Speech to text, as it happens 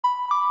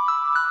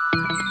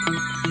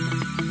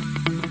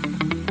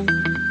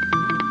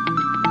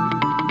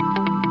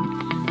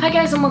Hi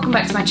guys and welcome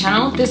back to my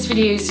channel. This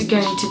video is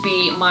going to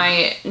be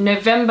my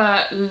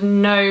November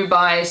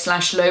no-buy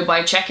 /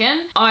 low-buy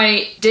check-in.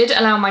 I did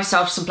allow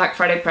myself some Black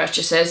Friday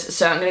purchases,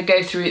 so I'm going to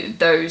go through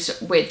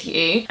those with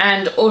you.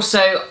 And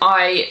also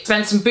I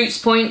spent some Boots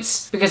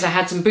points because I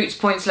had some Boots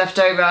points left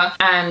over,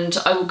 and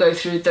I will go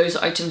through those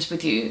items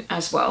with you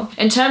as well.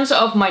 In terms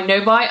of my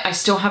no-buy, I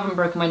still haven't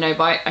broken my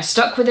no-buy. I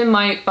stuck within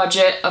my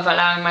budget of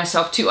allowing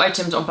myself 2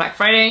 items on Black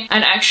Friday,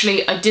 and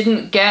actually I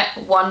didn't get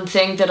one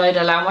thing that I'd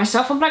allow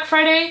myself on Black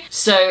Friday.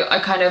 So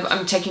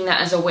I'm taking that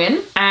as a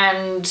win,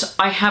 and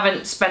I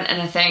haven't spent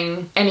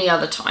anything any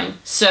other time.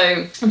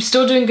 So I'm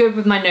still doing good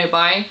with my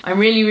no-buy. I'm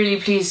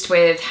really pleased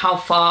with how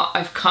far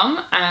I've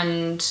come,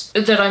 and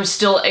that I'm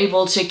still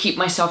able to keep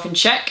myself in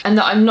check, and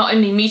that I'm not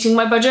only meeting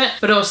my budget,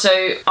 but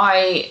also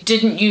I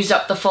didn't use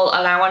up the full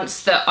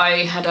allowance that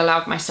I had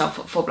allowed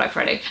myself for Black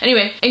Friday.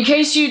 Anyway, in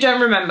case you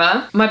don't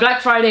remember, my Black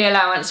Friday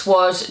allowance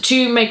was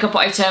 2 makeup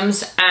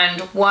items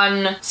and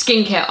 1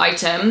 skincare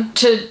item,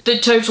 to the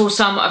total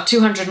sum of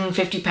 £250,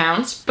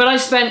 but I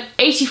spent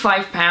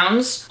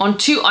 £85 on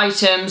 2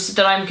 items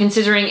that I'm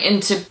considering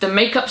into the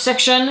makeup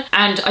section,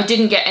 and I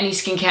didn't get any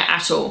skincare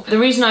at all. The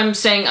reason I'm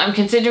saying I'm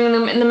considering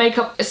them in the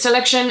makeup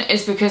selection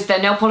is because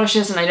they're nail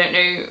polishes and I don't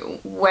know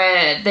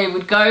where they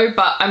would go,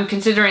 but I'm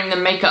considering the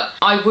makeup.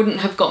 I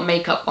wouldn't have got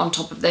makeup on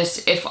top of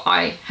this if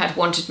I had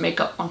wanted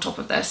makeup on top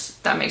of this.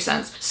 That makes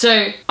sense.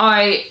 So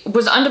I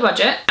was under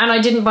budget, and I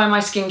didn't buy my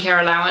skincare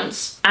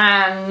allowance,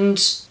 and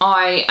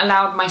I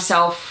allowed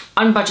myself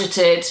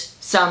unbudgeted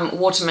some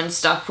Waterman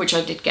stuff, which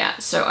I did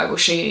get, so I will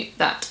show you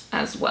that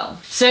as well.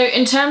 So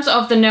in terms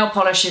of the nail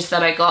polishes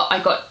that I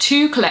got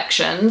 2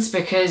 collections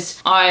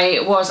because I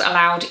was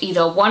allowed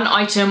either 1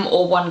 item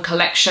or 1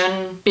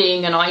 collection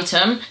being an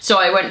item. So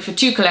I went for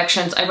 2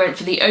 collections. I went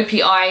for the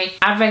OPI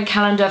Advent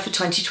Calendar for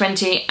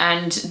 2020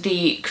 and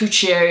the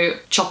Cuccio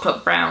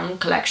Chocolate Brown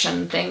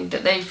collection thing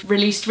that they've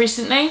released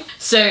recently.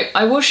 So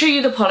I will show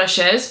you the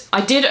polishes.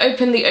 I did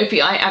open the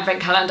OPI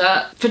Advent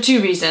Calendar for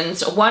 2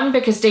 reasons. 1,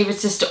 because David's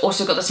sister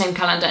also got the same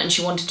calendar and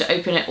she wanted to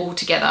open it all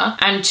together.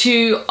 And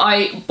 2,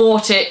 I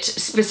bought it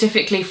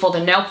specifically for the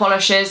nail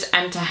polishes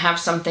and to have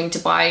something to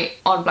buy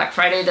on Black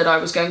Friday that I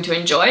was going to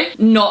enjoy,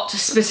 not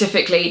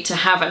specifically to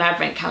have an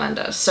advent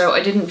calendar. So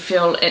I didn't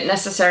feel it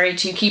necessary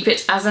to keep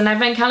it as an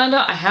advent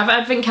calendar. I have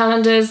advent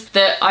calendars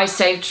that I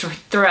saved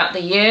throughout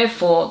the year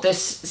for this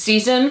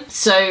season,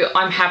 so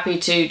I'm happy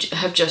to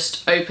have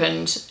just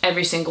opened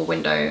every single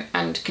window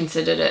and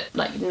considered it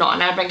like not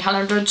an advent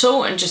calendar at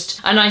all, and just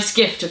a nice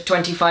gift of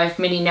 25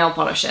 mini nail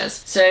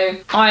polishes. So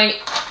I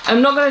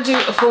am not going to do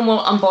a formal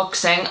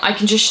unboxing. I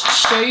can just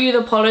show you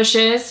the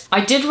polishes.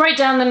 I did write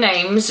down the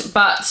names,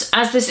 but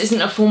as this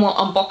isn't a formal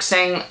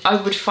unboxing, I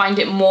would find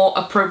it more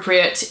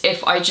appropriate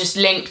if I just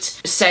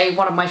linked, say,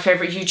 one of my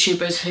favorite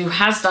YouTubers who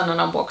has done an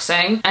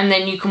unboxing, and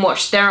then you can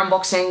watch their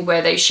unboxing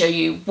where they show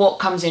you what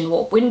comes in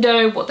what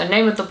window, what the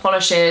name of the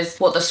polish is,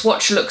 what the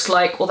swatch looks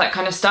like, all that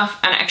kind of stuff,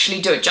 and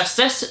actually do it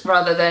justice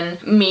rather than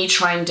me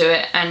try and do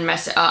it and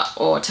mess it up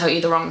or tell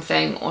you the wrong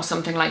thing or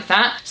something like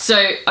that.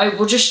 So I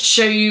will just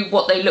show you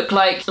what they look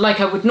like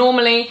I would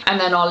normally, and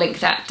then I'll link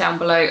that down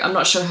below. I'm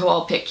not sure who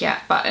I'll pick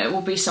yet, but it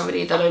will be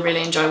somebody that I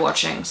really enjoy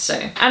watching. So,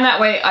 and that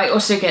way I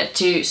also get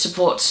to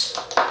support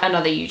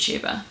another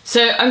YouTuber.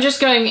 So I'm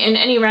just going in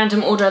any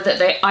random order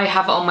that I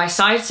have on my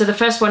side. So the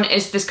first one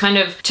is this kind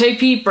of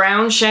taupey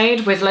brown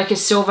shade with like a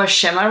silver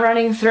shimmer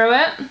running through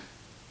it.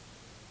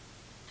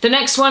 The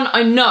next one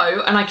I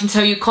know, and I can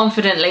tell you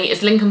confidently,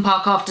 is Linkin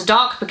Park After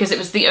Dark, because it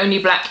was the only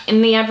black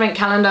in the advent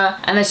calendar,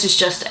 and this is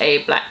just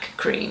a black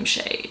cream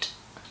shade.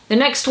 The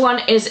next one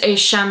is a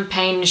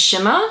champagne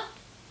shimmer.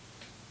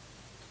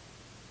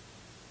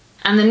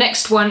 And the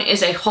next one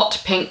is a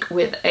hot pink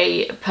with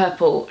a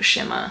purple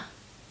shimmer.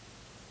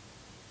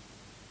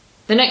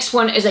 The next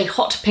one is a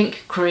hot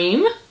pink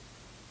cream.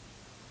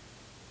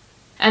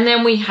 And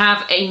then we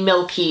have a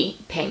milky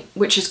pink,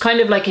 which is kind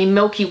of like a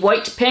milky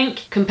white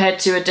pink compared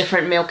to a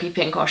different milky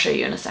pink I'll show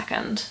you in a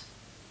second.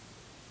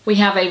 We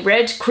have a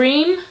red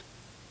cream.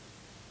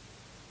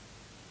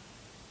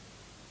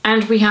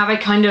 And we have a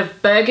kind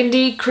of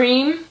burgundy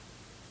cream.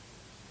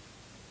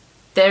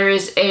 There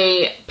is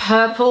a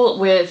purple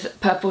with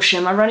purple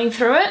shimmer running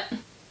through it.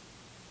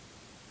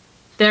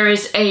 There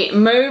is a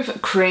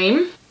mauve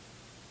cream.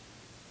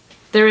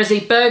 There is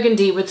a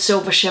burgundy with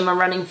silver shimmer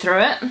running through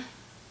it.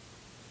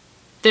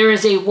 There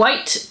is a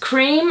white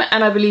cream,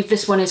 and I believe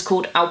this one is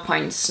called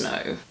Alpine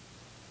Snow.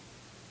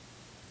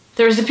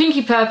 There is a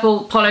pinky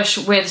purple polish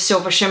with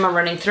silver shimmer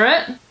running through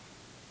it.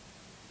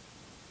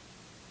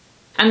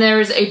 And there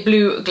is a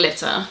blue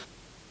glitter.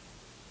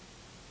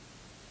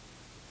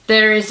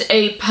 There is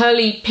a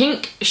pearly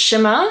pink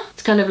shimmer.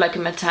 It's kind of like a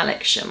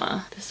metallic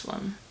shimmer, this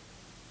one.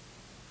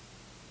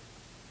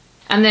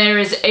 And there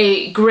is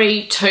a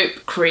grey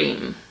taupe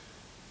cream.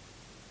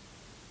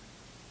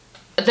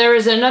 There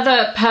is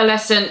another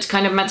pearlescent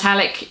kind of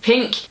metallic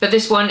pink, but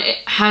this one it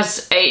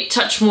has a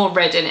touch more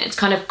red in it. It's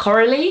kind of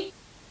corally.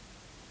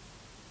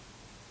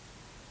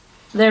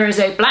 There is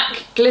a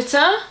black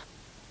glitter.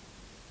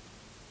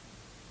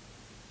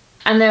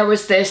 And there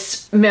was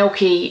this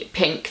milky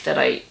pink that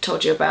I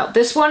told you about.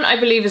 This one I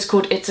believe is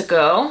called It's a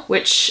Girl,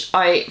 which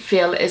I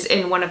feel is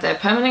in one of their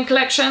permanent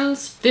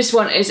collections. This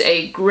one is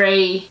a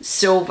grey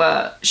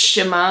silver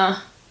shimmer.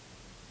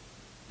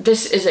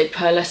 This is a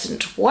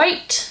pearlescent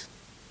white.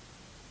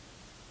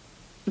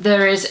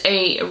 There is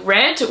a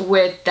red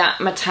with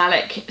that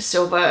metallic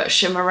silver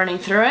shimmer running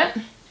through it.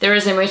 There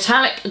is a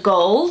metallic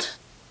gold.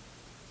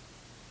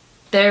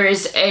 There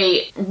is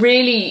a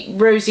really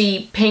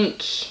rosy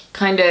pink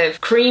kind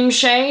of cream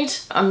shade.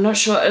 I'm not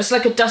sure, it's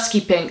like a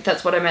dusky pink,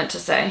 that's what I meant to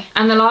say.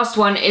 And the last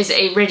one is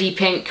a reddy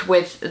pink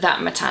with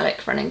that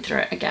metallic running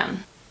through it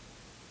again.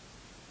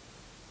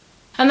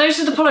 And those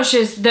are the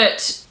polishes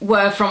that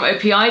were from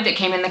OPI that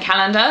came in the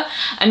calendar.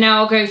 And now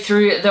I'll go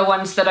through the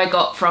ones that I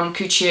got from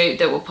Couture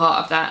that were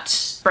part of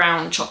that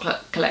brown chocolate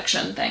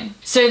collection thing.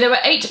 So there were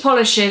 8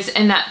 polishes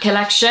in that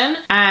collection,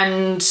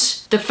 and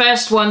the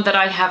first one that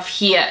I have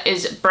here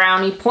is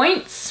Brownie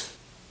Points.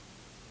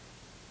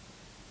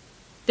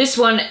 This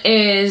one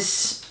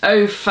is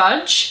Oh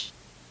Fudge.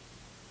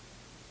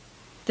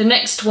 The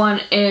next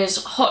one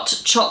is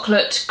Hot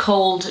Chocolate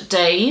Cold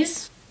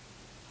Days.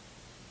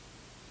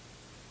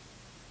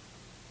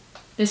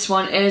 This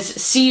one is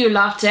See You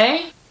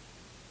Latte.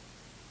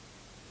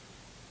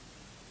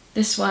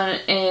 This one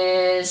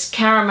is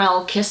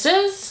Caramel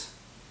Kisses.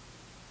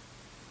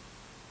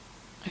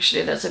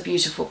 Actually, that's a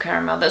beautiful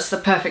caramel. That's the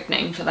perfect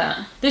name for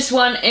that. This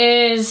one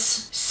is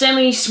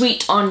Semi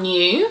Sweet on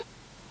You.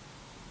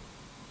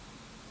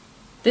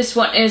 This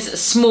one is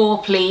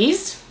S'more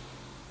Please.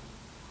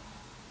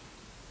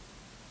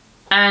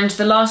 And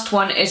the last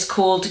one is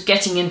called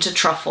Getting Into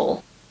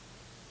Truffle.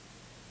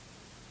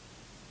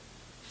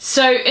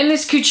 So in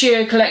this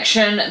Couture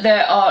collection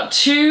there are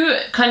 2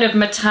 kind of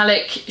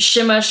metallic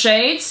shimmer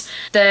shades.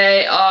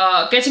 They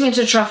are Getting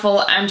Into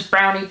Truffle and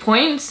Brownie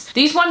Points.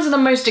 These ones are the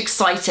most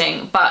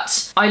exciting,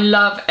 but I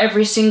love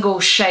every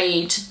single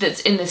shade that's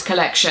in this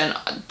collection.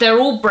 They're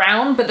all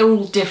brown, but they're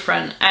all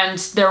different and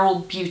they're all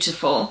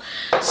beautiful.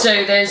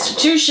 So there's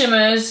 2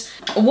 shimmers,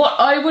 what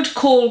I would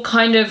call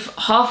kind of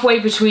halfway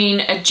between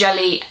a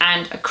jelly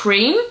and a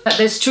cream.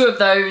 There's 2 of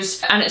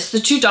those, and it's the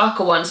 2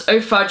 darker ones, Oh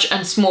Fudge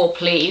and S'more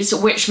Please,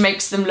 which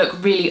makes them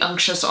look really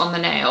unctuous on the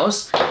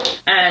nails.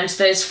 And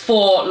there's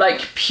 4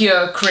 like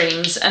pure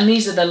creams, and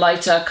these are the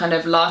lighter kind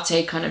of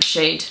latte kind of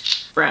shade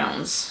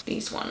browns,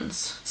 these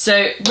ones.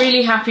 So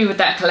really happy with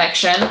that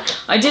collection.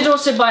 I did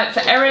also buy it for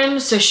Erin,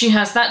 so she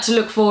has that to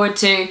look forward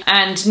to,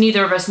 and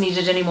neither of us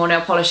needed any more nail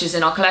polishes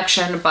in our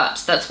collection,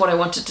 but that's what I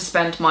wanted to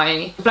spend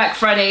my Black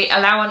Friday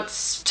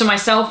allowance to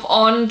myself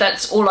on.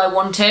 That's all I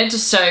wanted,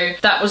 so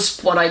that was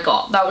what I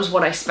got. That was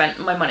what I spent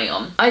my money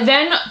on. I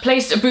then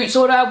placed a Boots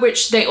order,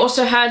 which they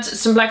also had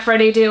some Black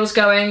Friday deals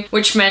going,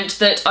 which meant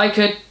that I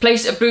could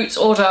place a Boots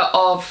order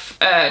of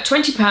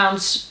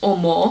 £20 or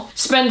more,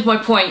 spend my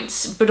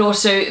points, but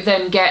also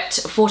then get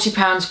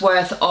 £40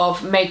 worth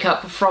of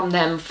makeup from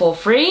them for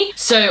free.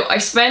 So I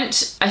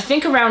spent, I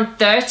think, around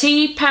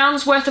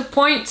 £30 worth of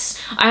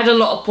points. I had a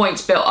lot of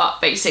points built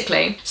up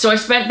basically. So I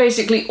spent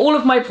basically all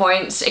of my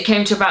points. It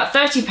came to about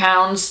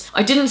 £30.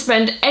 I didn't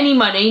spend any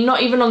money,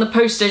 not even on the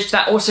postage,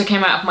 that also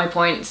came out of my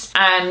points.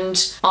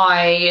 And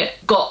I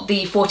got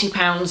the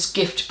 £40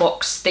 gift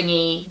box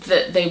thingy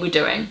that they were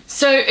doing.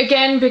 So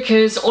again,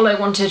 because all I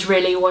wanted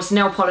really was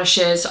nail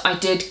polishes, I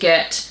did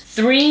get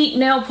 3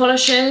 nail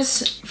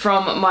polishes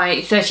from my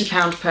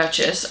 £30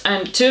 purchase,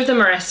 and 2 of them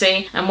are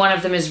Essie and 1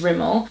 of them is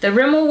Rimmel. The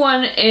Rimmel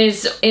one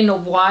is in a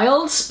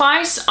wild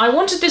spice. I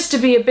wanted this to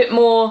be a bit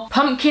more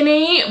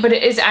pumpkin-y, but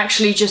it is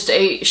actually just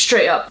a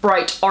straight up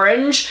bright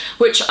orange,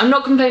 which I'm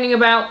not complaining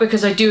about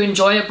because I do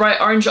enjoy a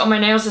bright orange on my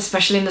nails,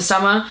 especially in the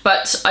summer,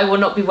 but I will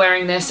not be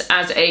wearing this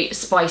as a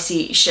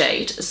spicy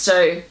shade.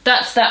 So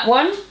that's that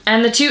one.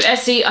 And the 2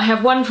 Essie, I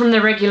have 1 from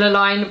the regular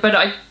line, but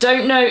I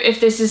don't know if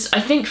this is,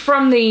 I think,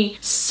 from the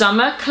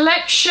summer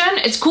collection.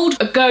 It's called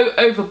a Go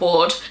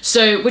Overboard,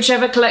 so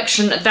whichever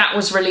collection that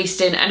was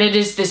released in, and it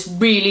is this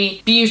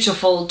really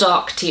beautiful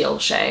dark teal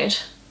shade.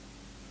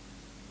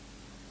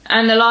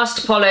 And the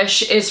last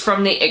polish is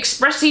from the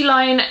Expressi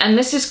line, and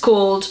this is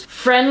called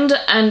Trend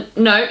and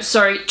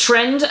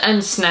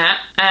Snap,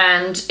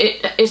 and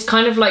it is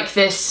kind of like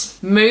this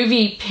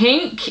mauvey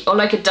pink, or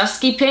like a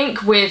dusky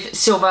pink with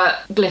silver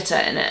glitter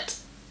in it.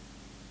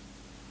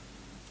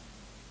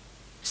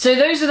 So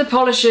those are the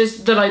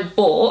polishes that I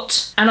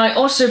bought, and I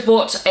also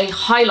bought a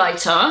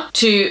highlighter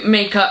to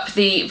make up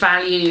the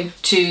value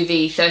to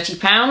the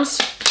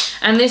 £30.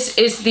 And this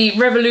is the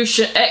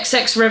Revolution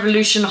XX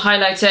Revolution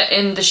highlighter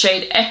in the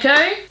shade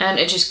Echo, and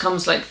it just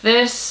comes like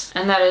this,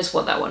 and that is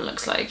what that one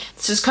looks like.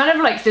 So it's kind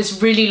of like this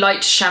really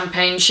light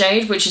champagne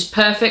shade, which is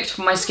perfect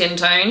for my skin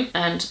tone,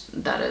 and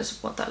that is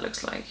what that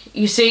looks like.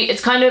 You see,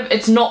 it's kind of,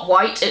 it's not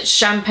white, it's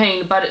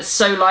champagne, but it's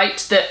so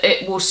light that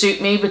it will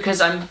suit me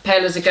because I'm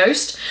pale as a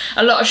ghost.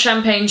 A lot of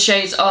champagne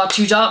shades are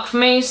too dark for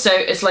me, so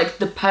it's like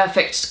the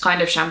perfect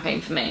kind of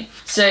champagne for me.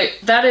 So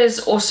that is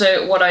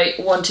also what I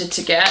wanted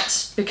to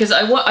get, because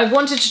I've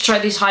wanted to try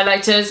these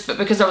highlighters, but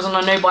because I was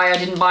on a no buy, I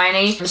didn't buy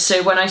any.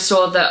 So when I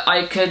saw that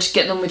I could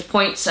get them with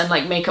points and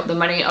like make up the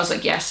money, I was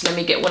like, yes, let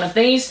me get one of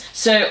these.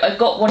 So I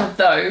got one of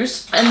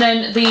those. And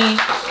then the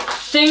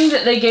thing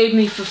that they gave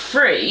me for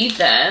free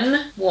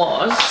then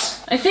was,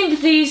 I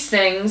think these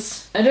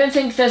things. I don't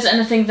think there's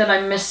anything that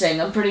I'm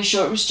missing. I'm pretty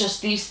sure it was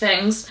just these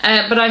things.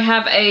 But I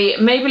have a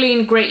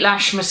Maybelline Great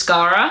Lash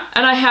Mascara.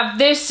 And I have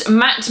this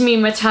Matte Me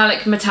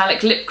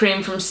Metallic Lip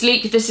Cream from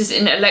Sleek. This is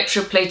in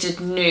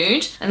Electroplated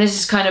Nude. And this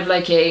is kind of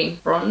like a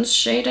bronze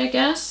shade, I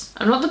guess.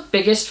 I'm not the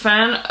biggest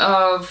fan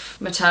of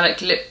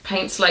metallic lip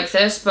paints like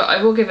this, but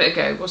I will give it a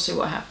go. We'll see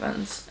what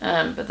happens.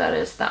 But that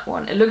is that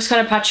one. It looks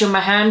kind of patchy on my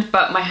hand,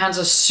 but my hands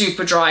are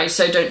super dry,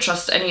 so don't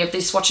trust any of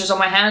these swatches on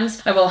my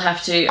hands. I will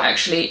have to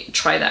actually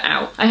try that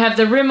out. I have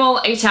the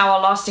Rimmel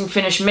 8-Hour Lasting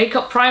Finish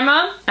Makeup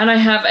Primer, and I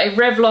have a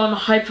Revlon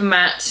Hyper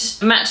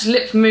Matte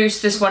Lip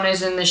Mousse. This one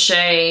is in the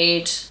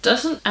shade,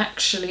 doesn't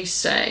actually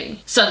say,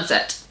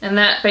 Sunset. And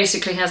that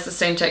basically has the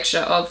same texture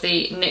of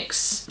the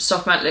NYX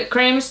Soft Matte Lip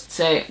Creams.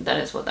 So that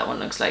is what that one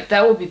looks like.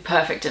 That will be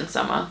perfect in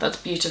summer. That's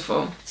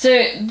beautiful.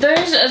 So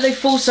those are the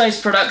full-size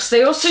products.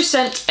 They also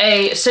sent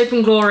a Soap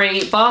 &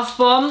 Glory bath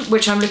bomb,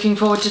 which I'm looking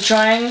forward to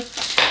trying,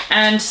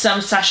 and some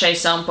sachet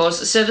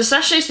samples. So the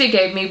sachets they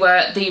gave me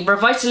were the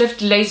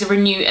Revitalift Laser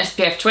Renew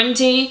SPF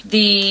 20,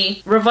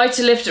 the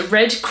Revitalift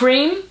Red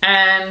Cream,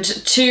 and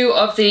 2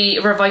 of the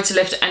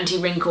Revitalift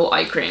Anti-Wrinkle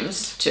Eye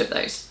Creams. 2 of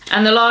those.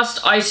 And the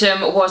last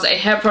item was a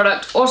hair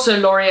product, also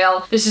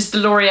L'Oreal. This is the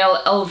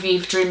L'Oreal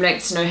Elvive Dream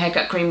Length Snow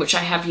Haircut Cream, which I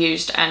have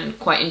used and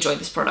quite enjoyed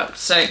this product.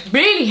 So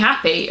really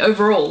happy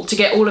overall to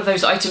get all of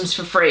those items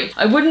for free.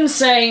 I wouldn't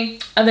say,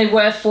 are they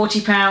worth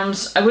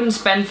 £40? I wouldn't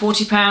spend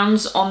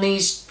 £40 on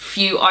these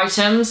few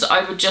items.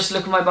 I would just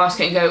look at my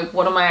basket and go,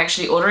 what am I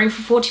actually ordering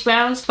for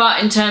 £40?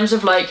 But in terms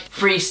of like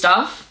free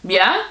stuff,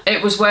 yeah,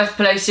 it was worth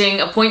placing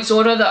a points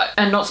order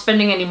and not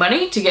spending any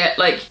money to get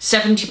like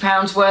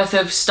 £70 worth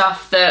of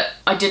stuff that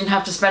I didn't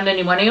have to spend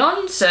any money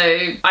on. So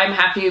I'm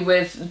happy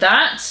with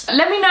that.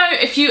 Let me know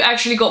if you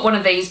actually got one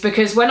of these,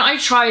 because when I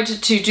tried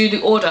to do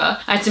the order,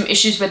 I had some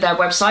issues with their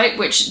website,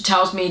 which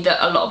tells me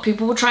that a lot of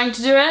people were trying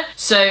to do it.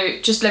 So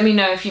just let me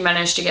know if you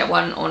managed to get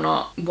one or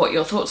not, what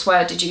your thoughts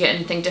were. Did you get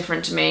anything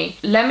different to me?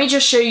 Let me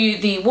just show you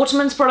the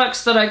Waterman's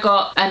products that I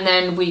got, and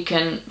then we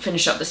can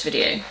finish up this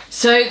video.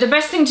 So the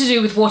best thing to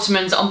do with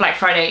Waterman's on Black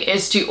Friday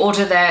is to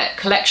order their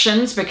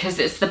collections, because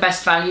it's the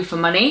best value for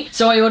money.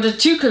 So I ordered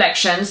 2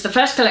 collections. The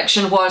first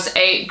collection was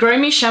a Grow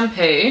Me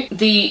shampoo,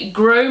 the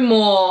Grow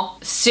More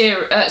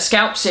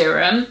scalp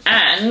serum,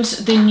 and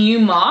the new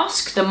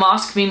mask, the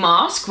Mask Me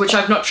mask, which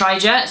I've not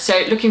tried yet,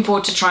 so looking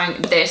forward to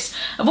trying this.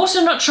 I've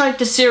also not tried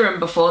the serum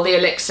before, the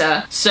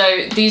elixir,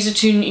 so these are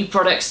 2 new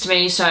products to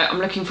me, so I'm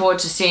looking forward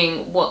to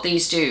seeing what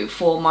these do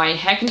for my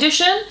hair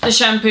condition. The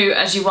shampoo,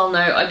 as you well know,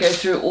 I go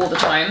through all the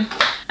time.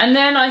 And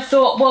then I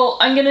thought, well,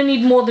 I'm gonna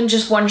need more than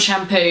just one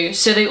shampoo.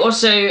 So they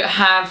also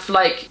have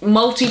like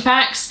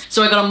multi-packs.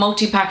 So I got a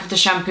multi-pack of the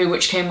shampoo,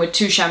 which came with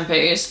 2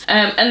 shampoos.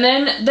 And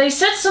then they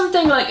said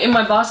something like in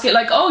my basket,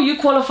 like, oh, you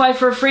qualify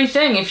for a free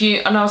thing if you,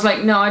 and I was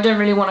like, no, I don't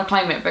really want to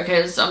claim it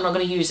because I'm not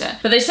gonna use it.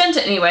 But they sent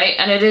it anyway,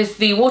 and it is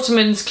the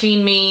Waterman's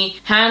Clean Me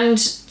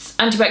hand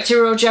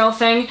antibacterial gel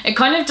thing. It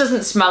kind of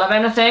doesn't smell of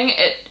anything.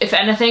 If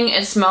anything,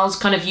 it smells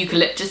kind of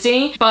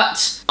eucalyptusy,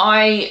 but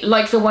I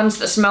like the ones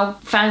that smell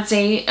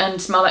fancy and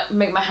smell like,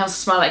 make my house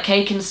smell like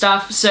cake and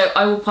stuff. So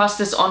I will pass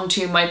this on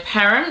to my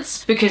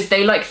parents because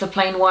they like the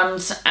plain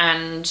ones,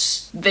 and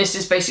this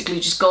is basically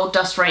just gold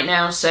dust right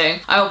now. So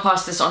I will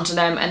pass this on to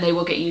them, and they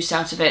will get use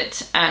out of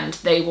it, and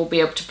they will be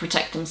able to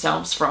protect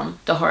themselves from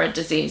the horrid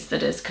disease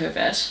that is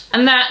COVID.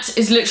 And that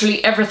is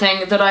literally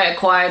everything that I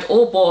acquired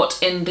or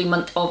bought in the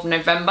month of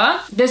November.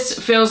 This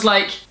feels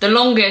like the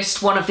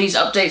longest one of these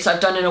updates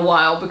I've done in a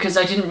while, because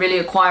I didn't really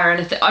acquire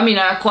anything. I mean,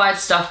 I acquired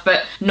stuff,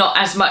 but not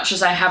as much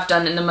as I have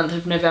done in the month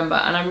of November,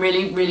 and I'm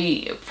really,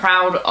 really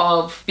proud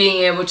of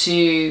being able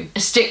to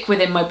stick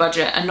within my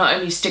budget, and not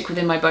only stick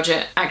within my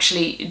budget,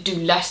 actually do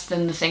less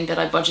than the thing that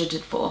I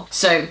budgeted for.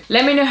 So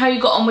let me know how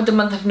you got on with the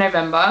month of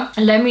November,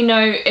 and let me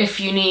know if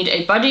you need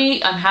a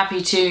buddy. I'm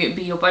happy to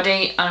be your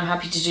buddy, and I'm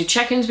happy to do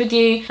check-ins with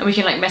you, and we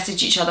can like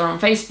message each other on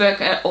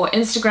Facebook or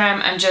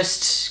Instagram and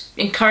just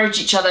encourage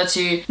each other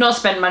to not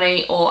spend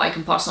money, or I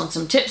can pass on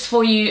some tips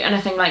for you,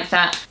 anything like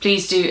that.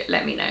 Please do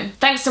let me know.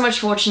 Thanks so much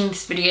for watching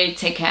this video.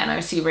 Take care, and I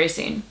will see you very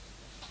soon.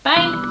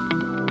 Bye!